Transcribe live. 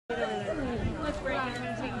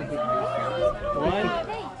One,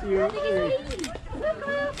 two, three.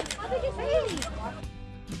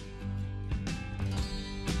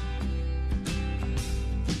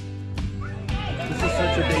 This is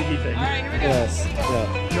such a baby thing. All right, here we go. Yes.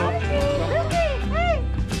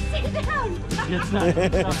 It's not.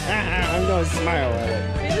 I'm going to smile at it.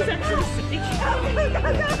 It is actually sitting.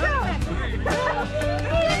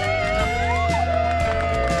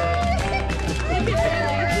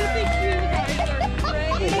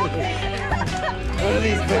 What are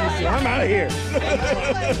these babies doing? I'm out of here. So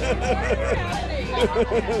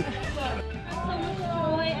much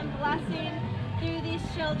joy and blessing through these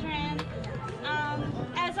children.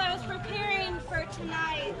 As I was preparing for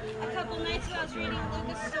tonight, a couple nights ago I was reading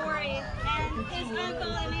Luca's story, and his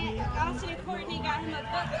uncle and Aunt Austin and Courtney got him a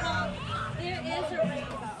book called There Is a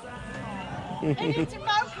Rainbow. And it's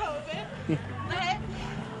about COVID, but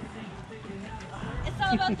it's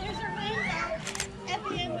all about there's a rainbow at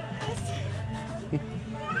the end of this.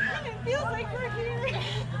 And it feels like we're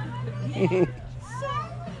here. So,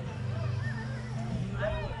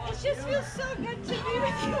 it just feels so good to be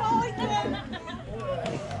with you all again.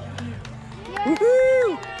 Woohoo!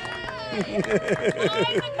 I'm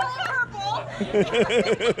the color purple.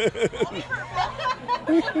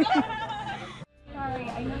 Sorry,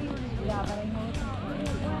 I know you were going to do that, but I know it's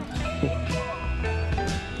important.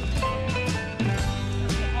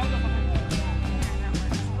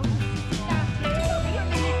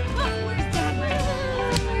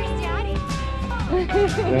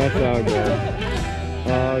 That's all good.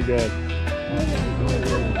 All good.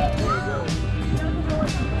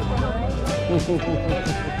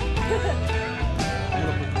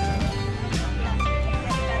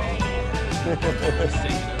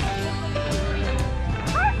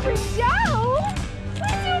 Harper Joe?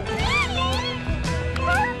 What's your name?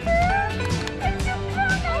 Harper? What's your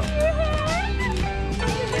crown on your head?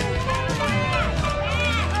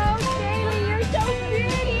 Oh, Kaylee, you're so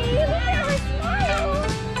pretty. Look at her smile.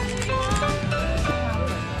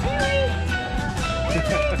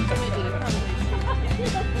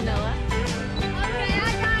 Noah? Okay, I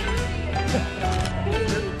got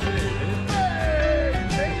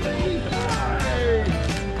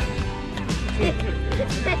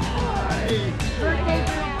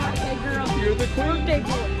Birthday girl. You're the queen. Birthday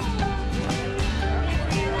girl.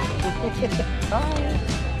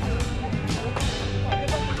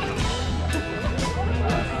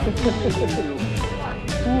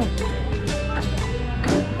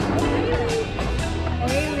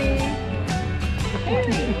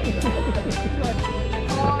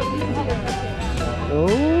 Oh,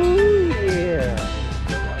 yeah.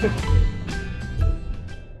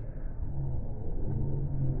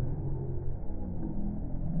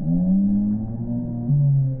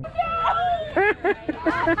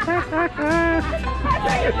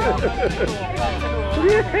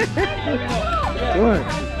 One,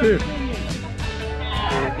 two.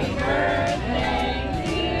 Happy birthday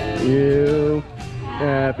to you.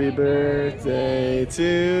 Happy birthday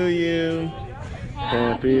to you.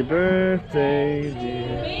 Happy birthday,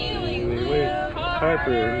 dear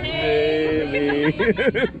Harper Bailey.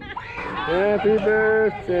 Happy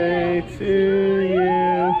birthday to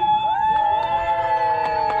you.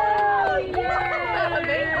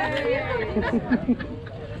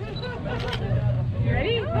 You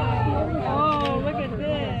ready? Oh, look at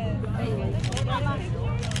this. Hey,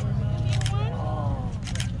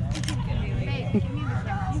 give me the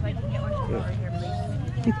straw so I can get one from over here, please.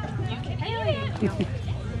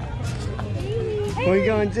 What are you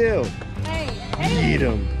gonna do? Hey, Eat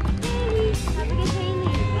them.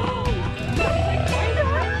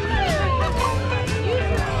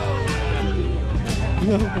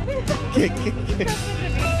 have a good No. Kick.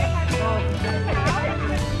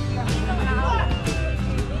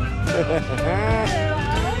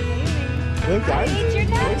 Look,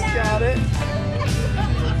 Luke's got it.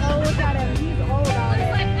 Oh, look at him. He's all about it.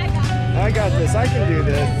 I got this. I can do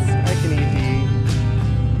this. I can eat these.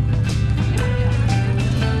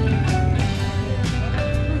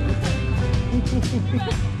 He's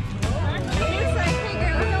like, hey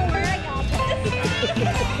girl, you know where I got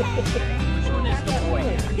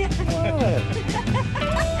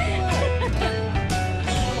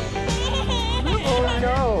Oh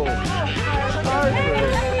no! Harper,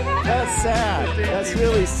 that's sad. That's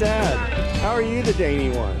really sad. How are you the dainty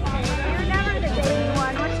one? You're never the dating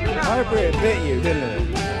one. What's your problem? Harper, it bit you, didn't it?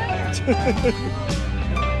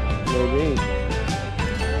 Maybe.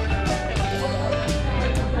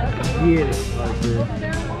 Get it, Harper.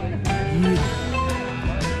 Get it.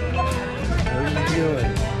 What are you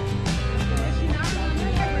doing?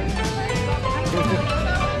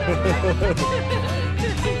 Yeah.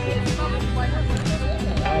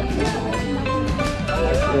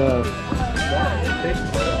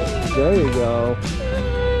 There you go.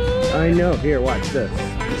 I know. Here, watch this.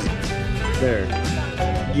 There.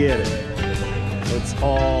 Get it. It's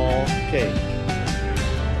all cake.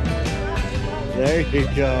 There you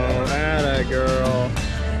go. Atta girl.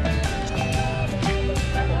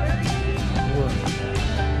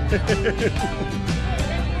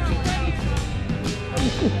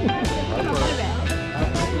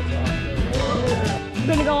 I'm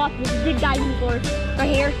gonna go off this big diving board right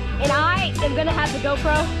here, and I am gonna have the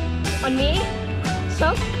GoPro on me.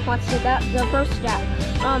 So watch that GoPro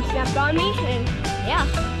snapped on me, and yeah,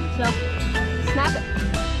 so snap it.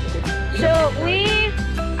 So we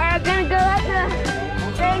are gonna go at the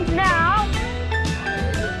things now.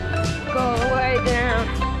 Go way down.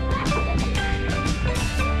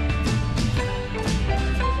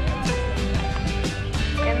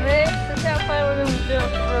 And this is how far we're gonna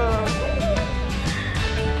jump from.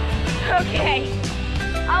 Okay.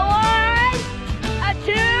 A 1, a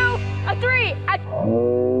 2, a 3, a...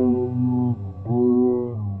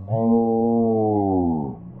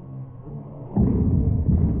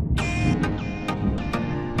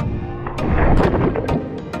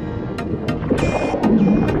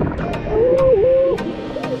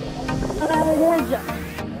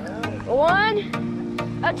 A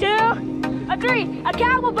 1, a 2, a 3, a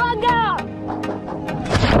cowabunga!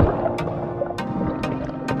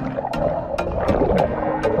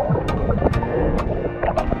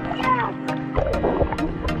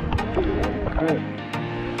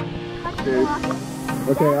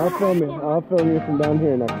 Okay, I'll film you. I'll film you from down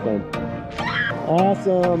here next time.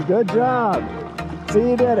 Awesome. Good job. See,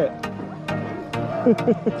 you did it.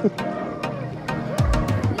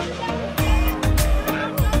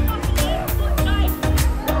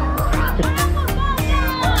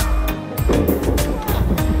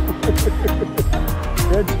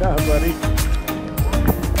 Good job, buddy.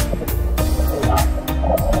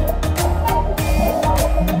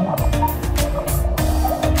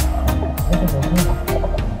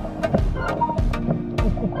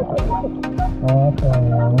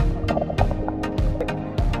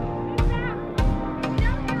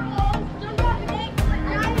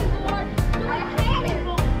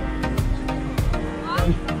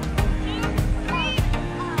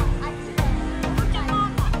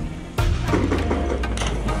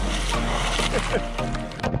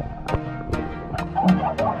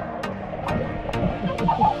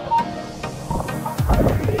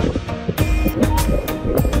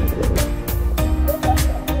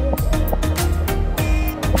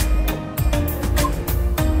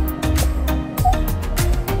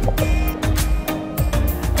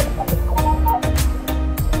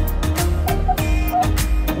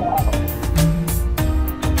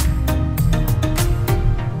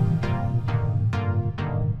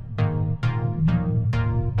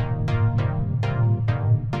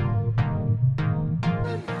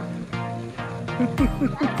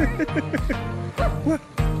 What?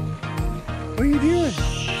 What are you doing?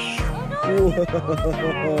 Whoa.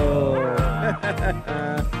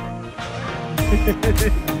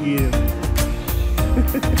 Yeah. You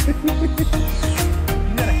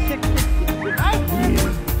gotta kick. Hi.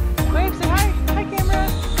 Yeah. Wave, say hi. Hi, camera.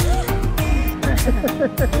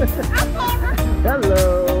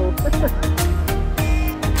 Hello.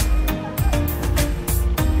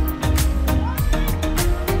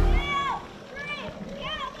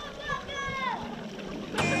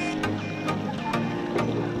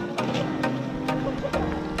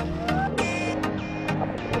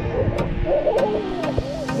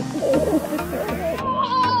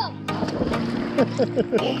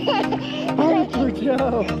 Oh, good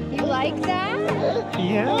job. You like that?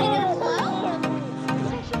 Yeah.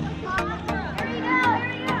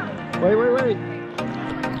 Wait. What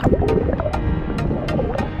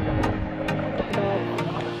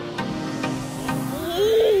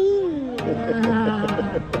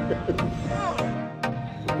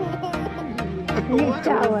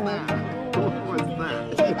was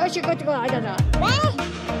that? I should go to go. I don't know.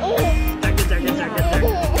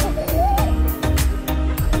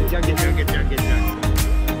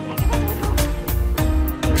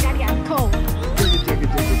 Jugga. I'm cold.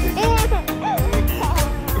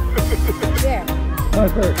 There.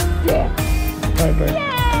 Piper. Yeah. Piper. Yay!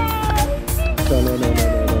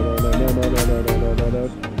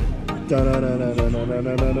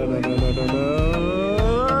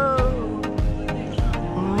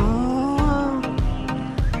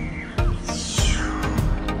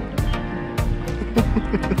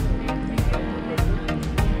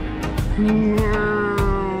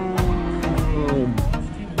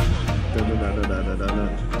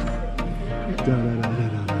 Who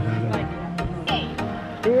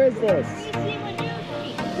is this?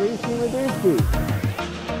 Reece Reece.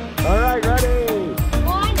 All right, ready.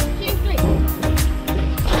 1, 2, 3.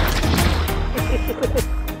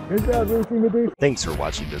 Good job, Reece. Thanks for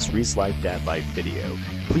watching this Reece Life Dad Life video.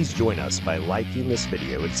 Please join us by liking this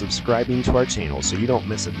video and subscribing to our channel so you don't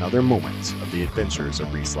miss another moment of the adventures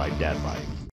of Reece Life Dad Life.